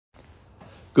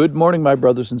Good morning, my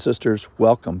brothers and sisters.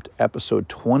 Welcome to episode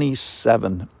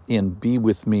 27 in Be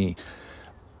With Me.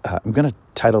 I'm going to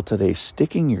title today,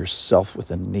 Sticking Yourself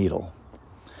with a Needle.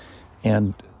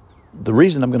 And the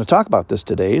reason I'm going to talk about this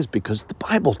today is because the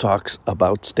Bible talks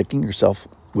about sticking yourself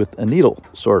with a needle,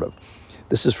 sort of.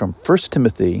 This is from 1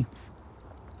 Timothy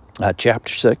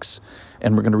chapter 6,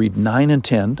 and we're going to read 9 and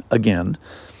 10 again.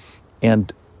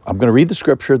 And I'm going to read the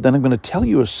scripture, then I'm going to tell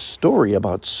you a story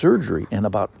about surgery and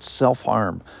about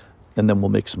self-harm, and then we'll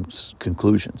make some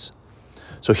conclusions.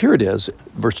 So here it is,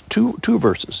 two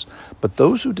verses. But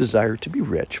those who desire to be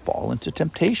rich fall into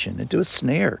temptation, into a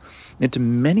snare, into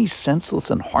many senseless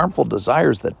and harmful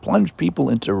desires that plunge people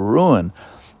into ruin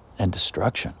and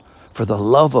destruction. For the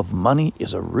love of money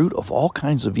is a root of all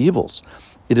kinds of evils.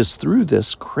 It is through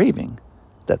this craving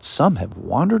that some have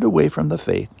wandered away from the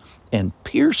faith and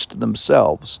pierced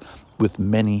themselves with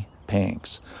many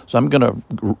pangs. So I'm going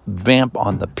to vamp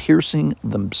on the piercing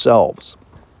themselves.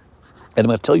 And I'm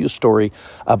going to tell you a story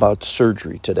about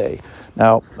surgery today.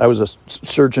 Now, I was a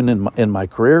surgeon in my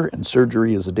career, and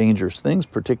surgery is a dangerous thing,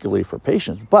 particularly for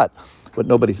patients. But what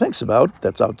nobody thinks about,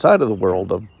 that's outside of the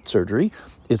world of surgery,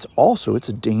 it's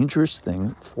a dangerous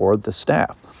thing for the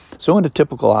staff. So in a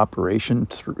typical operation,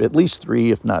 at least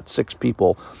 3, if not 6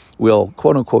 people will,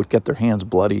 quote unquote, get their hands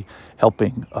bloody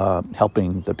helping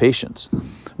the patients.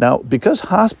 Now, because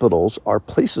hospitals are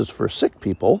places for sick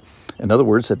people, in other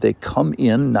words, that they come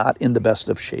in not in the best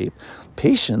of shape,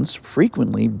 patients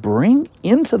frequently bring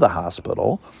into the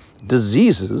hospital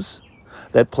diseases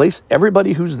that place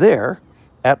everybody who's there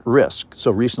at risk.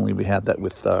 So recently we had that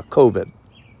with COVID.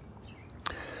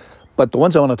 But the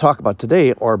ones I want to talk about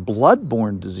today are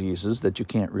blood-borne diseases that you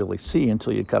can't really see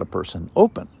until you cut a person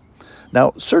open.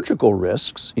 Now, surgical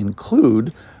risks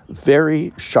include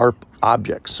very sharp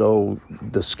objects. So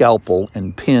the scalpel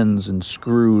and pins and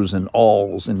screws and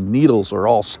awls and needles are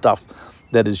all stuff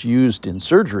that is used in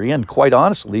surgery. And quite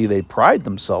honestly, they pride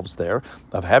themselves there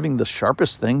of having the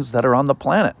sharpest things that are on the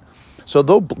planet. So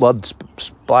though blood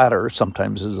splatter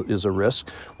sometimes is a risk,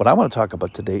 what I want to talk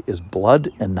about today is blood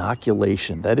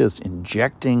inoculation. That is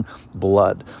injecting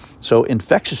blood. So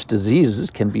infectious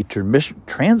diseases can be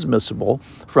transmissible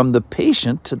from the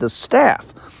patient to the staff.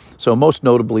 So most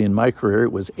notably in my career,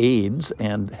 it was AIDS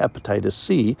and hepatitis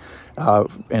C.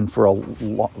 And for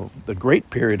a great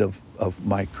period of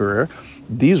my career,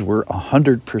 these were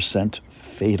 100%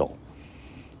 fatal.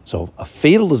 So a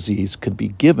fatal disease could be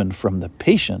given from the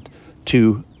patient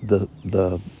to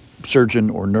the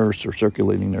surgeon or nurse or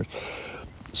circulating nurse.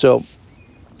 So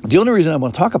the only reason I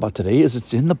want to talk about today is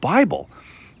it's in the Bible.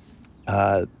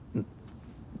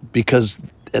 Because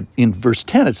in verse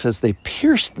 10 it says they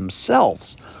pierced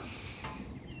themselves.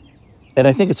 And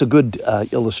I think it's a good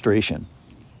illustration.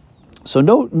 So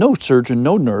no surgeon,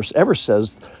 no nurse ever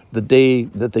says the day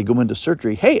that they go into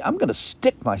surgery, hey, I'm going to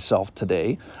stick myself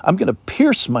today. I'm going to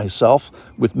pierce myself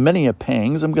with many a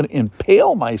pangs. I'm going to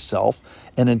impale myself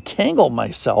and entangle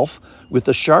myself with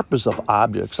the sharpest of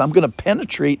objects. I'm going to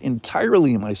penetrate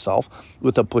entirely myself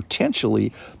with a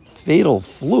potentially fatal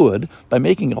fluid by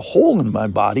making a hole in my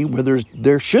body where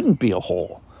there shouldn't be a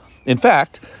hole. In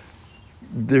fact,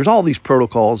 there's all these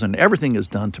protocols and everything is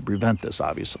done to prevent this,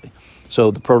 obviously.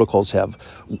 So the protocols have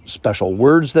special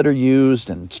words that are used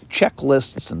and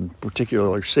checklists and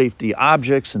particular safety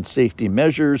objects and safety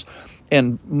measures,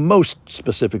 and most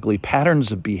specifically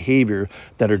patterns of behavior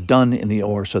that are done in the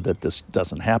OR so that this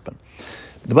doesn't happen.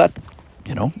 But,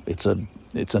 it's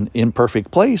an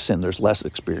imperfect place and there's less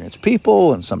experienced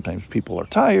people and sometimes people are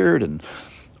tired and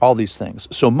all these things.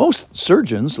 So most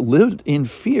surgeons lived in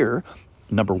fear,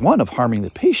 number one, of harming the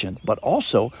patient, but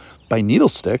also by needle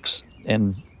sticks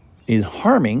and in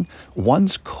harming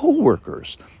one's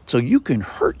coworkers. So you can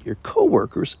hurt your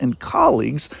coworkers and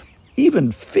colleagues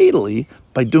even fatally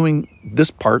by doing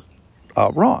this part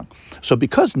wrong. So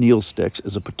because needle sticks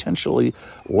is a potentially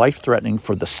life-threatening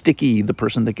for the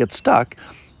person that gets stuck,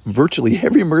 virtually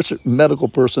every medical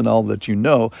personnel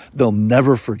that they'll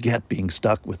never forget being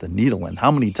stuck with a needle. And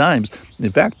how many times,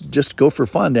 in fact, just go for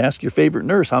fun to ask your favorite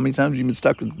nurse how many times you've been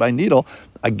stuck by a needle.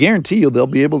 I guarantee you they'll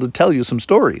be able to tell you some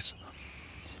stories.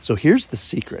 So here's the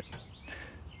secret,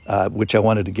 which I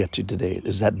wanted to get to today,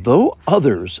 is that though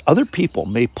other people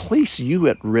may place you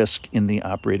at risk in the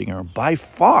operating room, by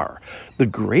far the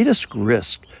greatest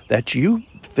risk that you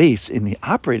face in the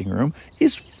operating room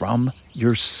is from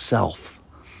yourself.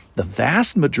 The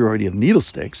vast majority of needle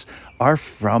sticks are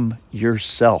from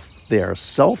yourself. They are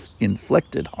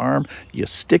self-inflicted harm. You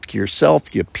stick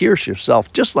yourself, you pierce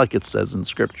yourself, just like it says in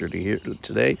Scripture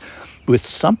today. with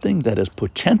something that is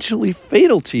potentially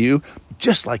fatal to you,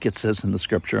 just like it says in the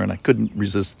scripture, and I couldn't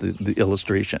resist the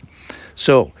illustration.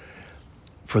 So,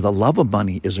 for the love of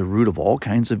money is a root of all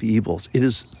kinds of evils. It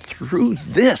is through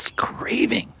this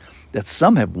craving that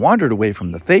some have wandered away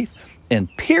from the faith and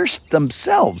pierced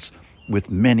themselves with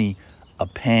many a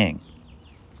pang.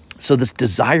 So this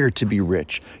desire to be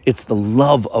rich, it's the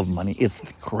love of money, it's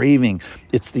the craving,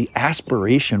 it's the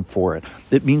aspiration for it.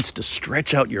 It means to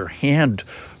stretch out your hand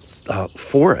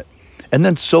for it. And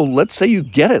then so let's say you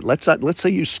get it. Let's say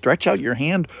you stretch out your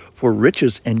hand for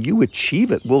riches and you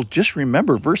achieve it. Well, just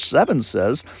remember, verse 7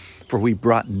 says, for we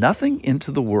brought nothing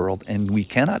into the world and we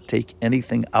cannot take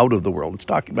anything out of the world. It's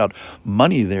talking about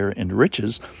money there and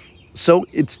riches. So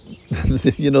it's,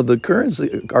 the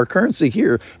currency, our currency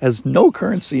here has no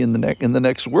currency in the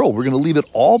next world. We're going to leave it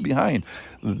all behind.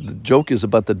 The joke is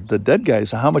about the dead guy.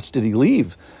 So how much did he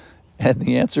leave? And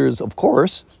the answer is, of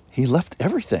course, he left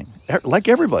everything. Like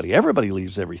everybody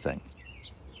leaves everything.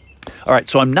 All right.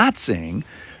 So I'm not saying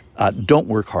don't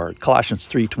work hard. Colossians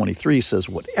 3:23 says,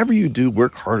 whatever you do,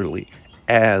 work heartily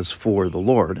as for the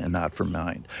Lord and not for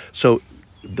mind. So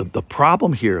the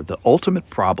problem here, the ultimate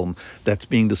problem that's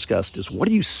being discussed is, what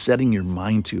are you setting your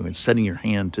mind to and setting your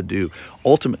hand to do?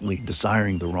 Ultimately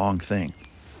desiring the wrong thing.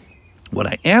 What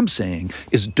I am saying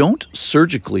is, don't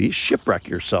surgically shipwreck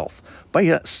yourself by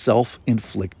a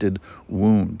self-inflicted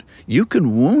wound. You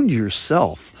can wound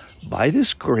yourself by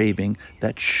this craving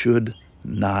that should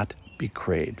not be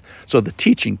craved. So the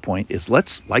teaching point is,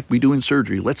 let's, like we do in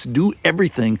surgery, let's do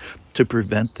everything to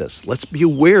prevent this. Let's be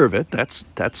aware of it. That's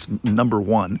number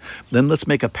one. Then let's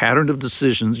make a pattern of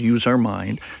decisions, use our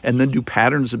mind, and then do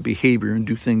patterns of behavior and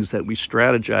do things that we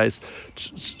strategize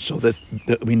so that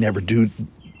we never do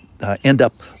end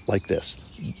up like this,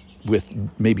 with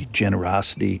maybe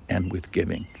generosity and with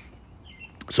giving.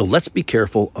 So let's be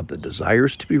careful of the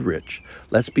desires to be rich.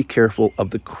 Let's be careful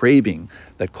of the craving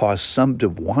that caused some to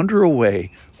wander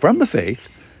away from the faith,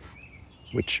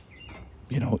 which,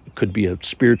 could be a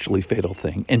spiritually fatal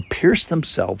thing, and pierce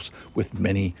themselves with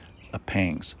many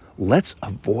pangs. Let's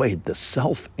avoid the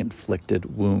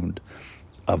self-inflicted wound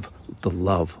of the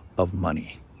love of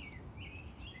money.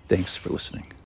 Thanks for listening.